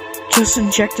cookies. Just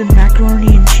injected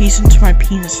macaroni and cheese into my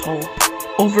penis hole.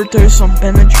 Overdose on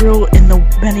Benadryl in the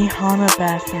Benihana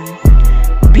bathroom.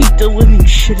 Beat the living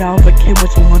shit out of a kid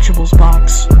with a Lunchables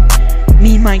box.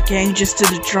 Me and my gang just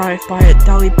did a drive-by at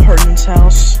Dolly Parton's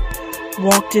house.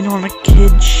 Walked in on a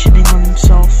kid shitting on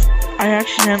himself. I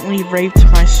accidentally raped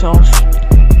myself.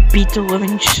 Beat the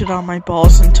living shit out of my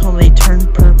balls until they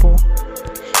turned purple.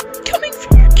 Coming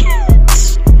for your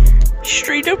kids!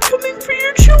 Straight up coming for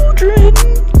your children!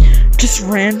 Just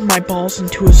rammed my balls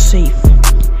into a safe.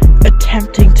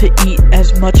 Attempting to eat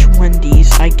as much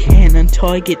Wendy's I can until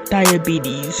I get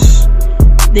diabetes.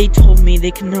 They told me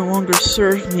they can no longer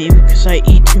serve me because I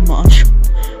eat too much.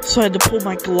 So I had to pull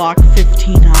my Glock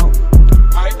 15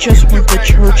 out. Just went to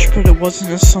church, but it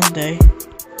wasn't a Sunday.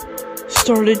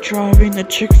 Started driving to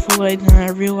Chick-fil-A, then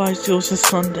I realized it was a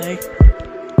Sunday.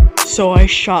 So I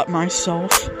shot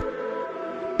myself.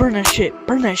 Burn that shit,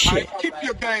 burn that shit. Keep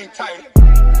your gang tight.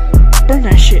 Burn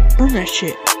that shit, burn that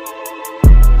shit.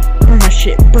 Burn that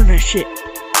shit, burn that shit.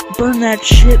 Burn that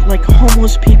shit like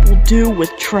homeless people do with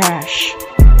trash.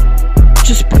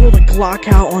 Just pulled a Glock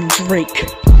out on Drake.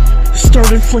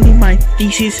 Started flinging my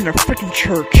feces in a frickin'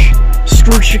 church.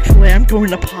 Screw Chick-fil-A, I'm going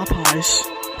to Popeyes.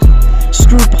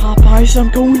 Screw Popeyes, I'm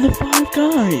going to Five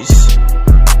Guys.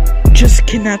 Just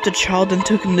kidnapped a child and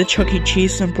took him to Chuck E.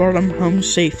 Cheese and brought him home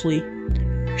safely.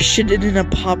 Shitted in a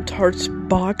Pop-Tarts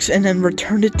box and then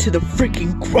returned it to the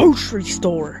frickin' grocery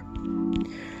store.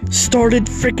 Started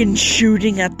frickin'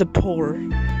 shooting at the poor.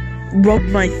 Rubbed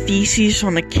my feces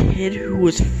on a kid who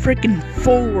was frickin'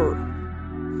 4.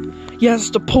 You has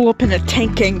to pull up in a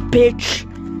tank gang, bitch.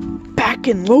 Back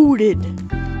and loaded.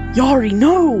 You already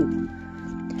know.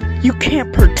 You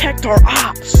can't protect our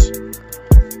ops.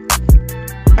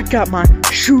 I got my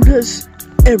shooters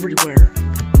everywhere.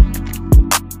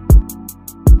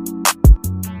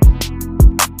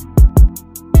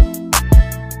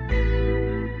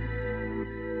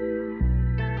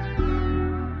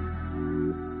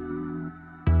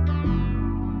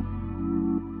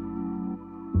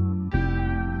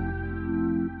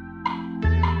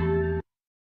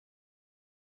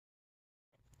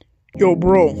 Yo,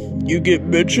 bro, you get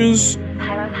bitches?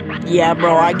 Yeah,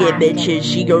 bro, I get bitches.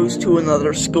 She goes to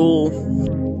another school.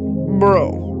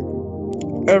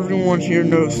 Bro, everyone here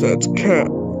knows that's cat.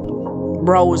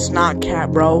 Bro, it's not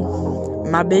cat, bro.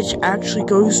 My bitch actually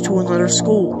goes to another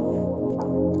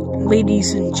school.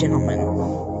 Ladies and gentlemen,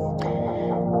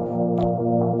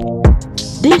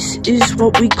 this is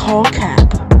what we call cap.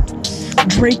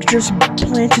 Drake just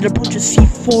planted a bunch of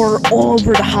C4 all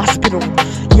over the hospital.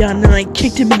 Yeah, and then I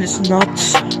kicked him in his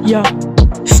nuts. Yeah,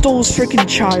 stole his freaking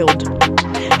child.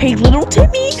 Hey, little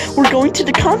Timmy, we're going to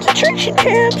the concentration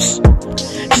camps.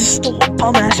 Just stole a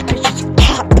bum-ass bitch's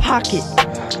pocket.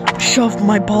 Shoved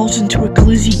my balls into a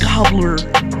glizzy gobbler.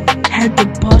 had to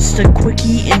bust a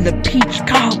quickie in the peach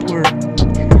cobbler.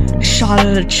 Shot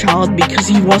at a child because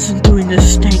he wasn't doing the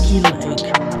stanky leg.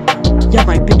 Yeah,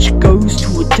 my bitch goes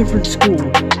to a different school.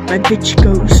 My bitch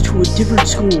goes to a different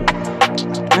school.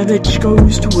 My bitch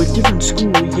goes to a different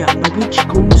school. Yeah, my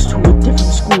bitch goes to a different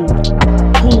school.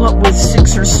 Pull up with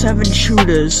 6 or 7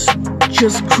 shooters.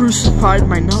 Just crucified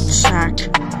my nutsack.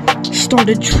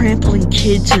 Started trampling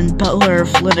kids in Bel Air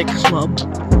Athletic Club.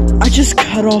 I just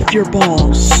cut off your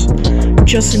balls.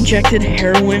 Just injected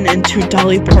heroin into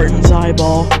Dolly Parton's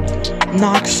eyeball.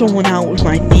 Knocked someone out with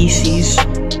my feces.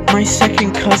 My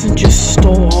second cousin just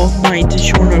stole all of my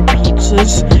DiGiorno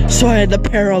pizzas, so I had to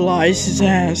paralyze his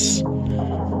ass.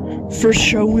 For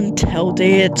show and tell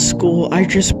day at school, I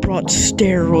just brought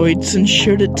steroids and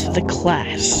showed it to the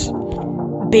class.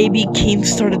 Baby Keem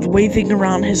started waving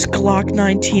around his Glock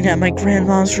 19 at my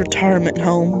grandma's retirement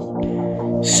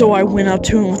home. So I went up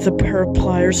to him with a pair of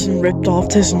pliers and ripped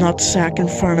off his nutsack in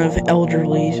front of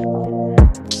elderly.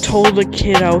 Told the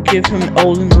kid I would give him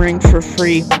Elden Ring for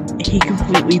free. He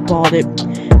completely bought it,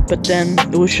 but then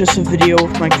it was just a video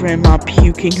of my grandma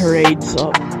puking her AIDS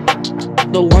up.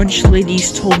 The lunch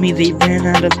ladies told me they ran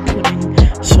out of pudding,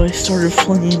 so I started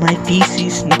flinging my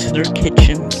feces into their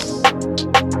kitchen.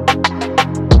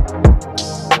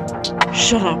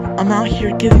 Shut up, I'm out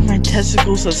here giving my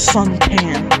testicles a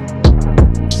suntan.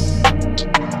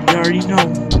 You already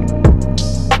know.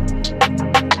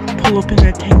 Pull up in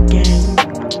a tank, gang.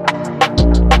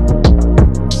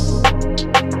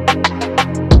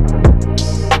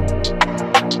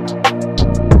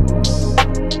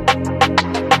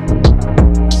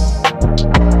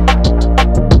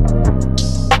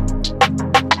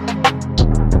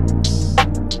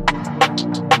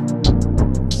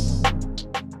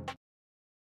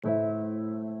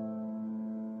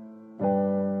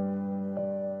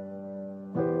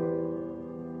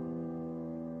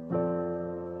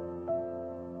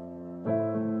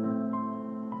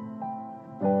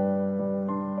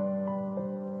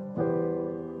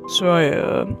 So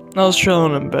I was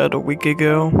chilling in bed a week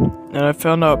ago, and I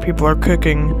found out people are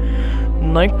cooking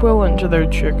NyQuil into their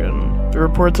chicken. The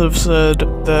reports have said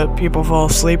that people fall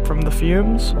asleep from the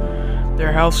fumes,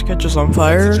 their house catches on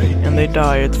fire, and they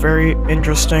die. It's very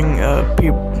interesting.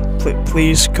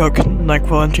 Please cook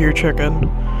NyQuil into your chicken.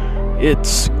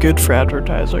 It's good for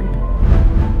advertising.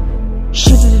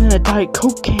 Shit it in a Diet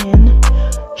Coke can.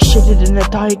 Shit it in a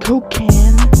Diet Coke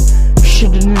can.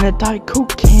 Shit it in a Diet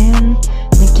Coke can.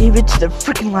 And gave it to the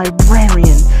freaking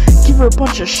librarian. Give her a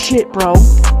bunch of shit, bro.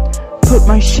 Put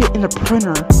my shit in a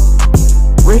printer.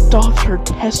 Ripped off her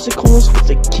testicles with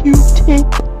a Q-tip.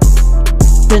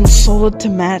 Then sold it to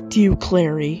Matthew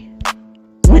Clary.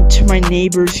 Went to my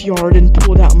neighbor's yard and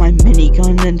pulled out my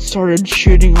minigun and started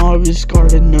shooting all of his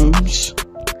garden gnomes.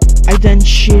 I then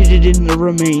shitted in the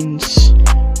remains,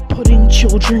 putting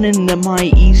children into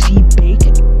my easy bake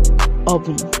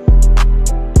oven.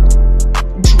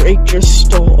 Drake just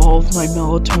stole all of my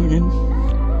melatonin,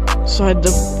 so I had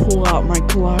to pull out my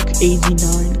Glock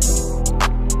 89.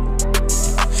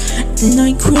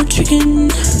 NyQuil chicken,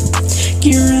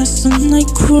 get your ass some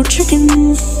NyQuil chicken.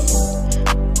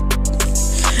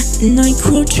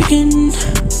 NyQuil chicken,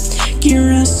 get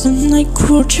your ass some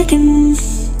NyQuil chicken.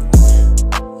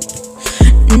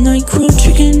 NyQuil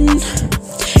chicken,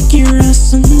 get your ass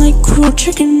some NyQuil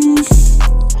chicken.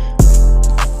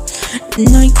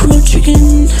 NyQuil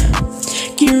chicken,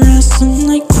 get your ass some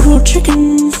NyQuil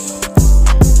chicken.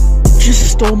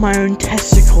 Just stole my own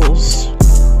testicles.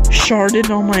 Sharded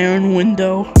on my own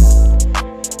window.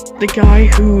 The guy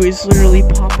who is literally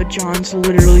Papa John's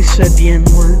literally said the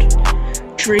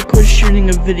N-word. Drake was shooting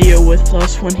a video with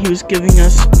us when he was giving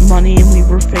us money and we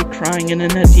were fake crying, and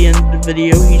then at the end of the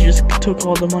video he just took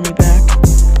all the money back.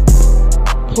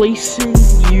 Placing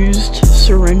used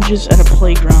syringes at a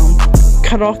playground.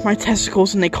 Cut off my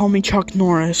testicles and they call me Chuck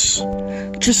Norris.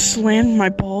 Just slammed my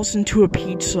balls into a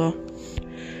pizza.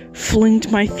 Flinged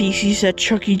my feces at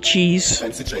Chuck E. Cheese.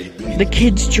 The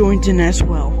kids joined in as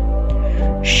well.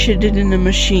 Shitted in a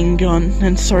machine gun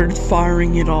and started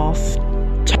firing it off.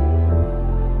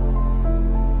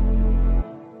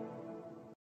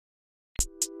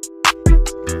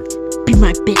 Be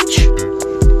my bitch.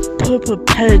 Put up a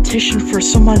petition for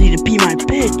somebody to be my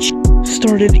bitch.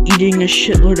 Started eating a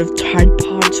shitload of Tide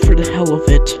Pods for the hell of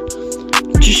it.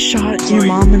 Just shot your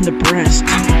mom in the breast.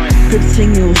 Good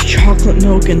thing it was chocolate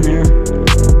milk in there.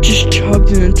 Just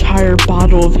chugged an entire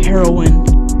bottle of heroin.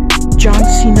 John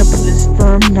Cena put his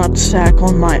firm nutsack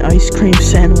on my ice cream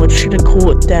sandwich to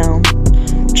cool it down.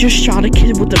 Just shot a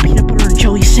kid with a peanut butter and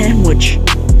jelly sandwich.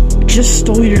 Just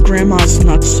stole your grandma's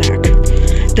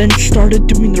nutsack. Then started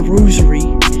doing the rosary.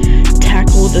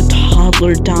 tackled a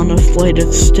toddler down a flight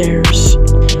of stairs.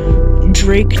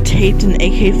 Drake taped an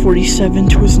AK-47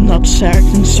 to his nutsack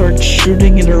and started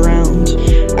shooting it around.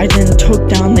 I then took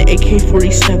down the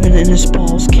AK-47 and his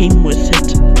balls came with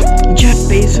it. Jeff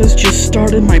Bezos just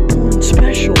started my porn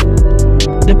special.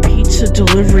 The pizza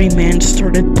delivery man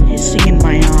started pissing in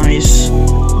my eyes.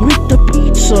 With the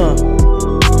pizza!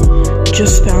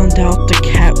 Just found out the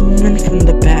Catwoman from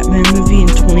the Batman movie in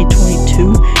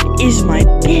 2022 is my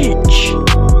bitch!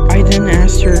 I then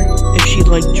asked her if she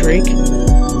liked Drake.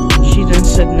 She then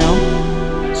said no,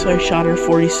 so I shot her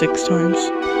 46 times.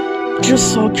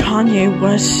 Just saw Kanye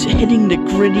West hitting the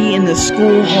gritty in the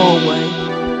school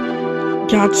hallway.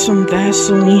 Got some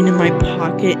Vaseline in my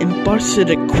pocket and busted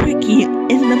a quickie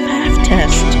in the math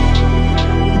test.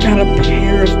 Got a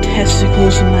pair of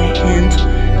testicles in my hand.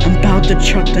 I'm about to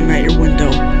chuck them at your window.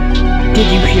 Did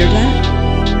you hear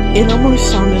that? It almost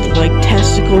sounded like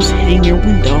testicles hitting your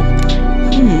window.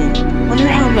 Wonder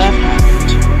how that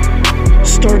happened.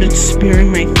 Started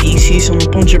spearing my feces on a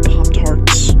bunch of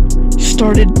Pop-Tarts.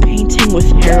 Started painting with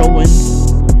heroin.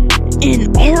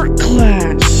 In art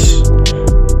class!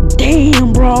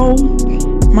 Damn, bro!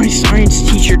 My science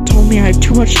teacher told me I have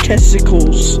too much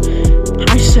testicles.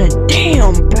 I said,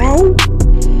 damn, bro!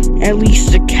 At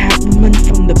least the Catwoman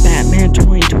from the Batman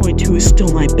 2022 is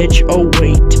still my bitch. Oh,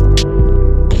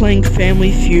 wait. Playing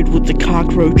Family Feud with the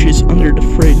cockroaches under the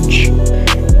fridge.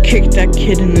 Kicked that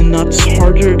kid in the nuts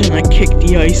harder than I kicked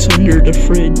the ice under the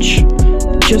fridge.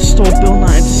 Just stole Bill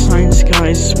Nye the Science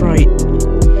Guy's Sprite.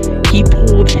 He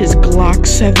pulled his Glock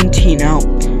 17 out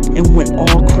and went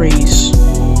all craze.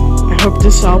 I hope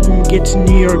this album gets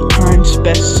New York Times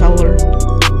bestseller.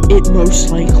 It most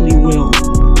likely will.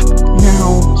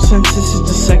 Now, since this is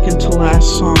the second to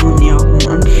last song on the album,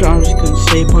 I'm sure I was gonna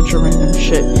say a bunch of random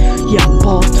shit. Yeah,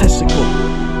 ball testicle,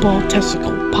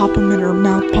 pop 'em in her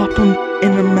mouth, pop 'em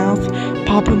in her mouth,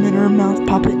 pop 'em in her mouth,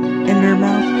 pop it in her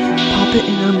mouth, pop it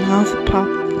in her mouth,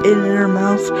 pop it in her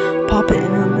mouth, pop it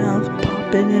in her mouth,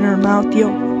 pop it in her mouth, yo.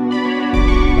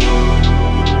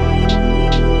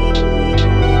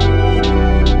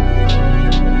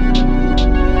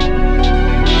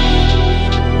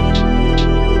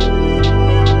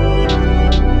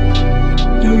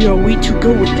 Yo, we too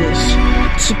good with this.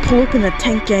 So pull up in a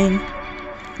tank, gang.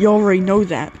 You already know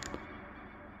that.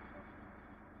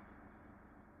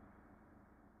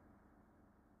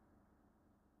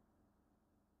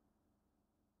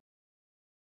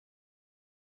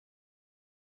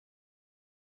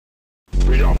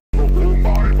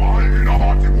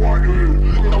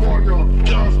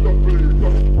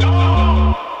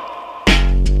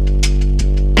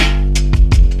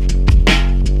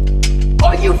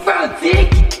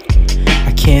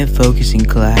 Can't focus in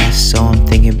class, so I'm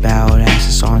thinking about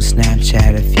asses on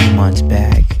Snapchat a few months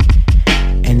back.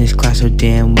 And this class so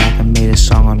damn whack, I made a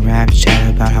song on Rap Chat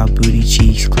about how booty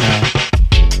cheeks clap.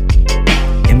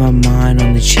 In my mind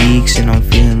on the cheeks, and I'm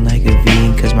feeling like a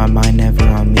vegan, cause my mind never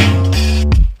on me.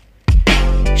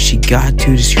 She got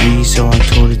too discreet, so I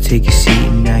told her to take a seat,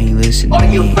 and now you listen to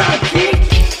me.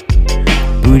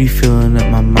 Booty filling up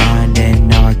my mind, and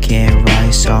now I can't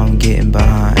write, so I'm getting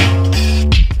behind.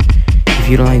 If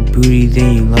you don't like booty,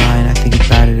 then you lying. I think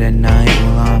about it at night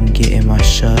while I'm getting my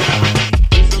shut eye.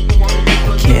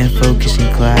 I can't focus in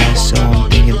class, so I'm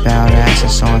thinking about ass I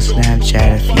saw on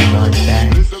Snapchat a few months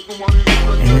back.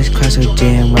 And this class so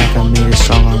damn whack, I made a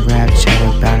song on Rap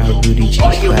Chat about how booty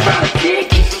cheeks clap.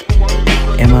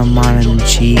 And my mind on them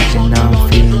cheeks, and now I'm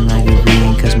feeling like a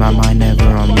vegan, cause my mind never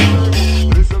on me.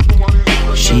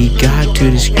 She got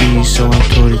too discreet, so I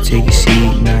told her to take a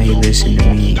seat, now you listen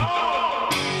to me.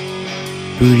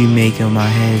 Booty making my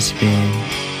head spin.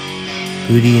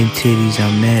 Booty and titties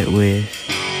I'm met with.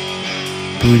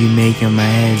 Booty making my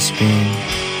head spin.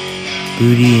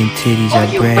 Booty and titties I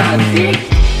breadwin.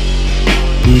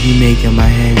 Booty making my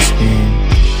head spin.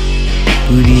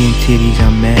 Booty and titties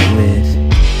I'm met with.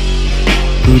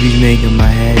 Booty's making my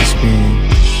head spin.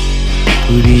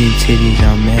 Booty and titties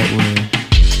I'm met with.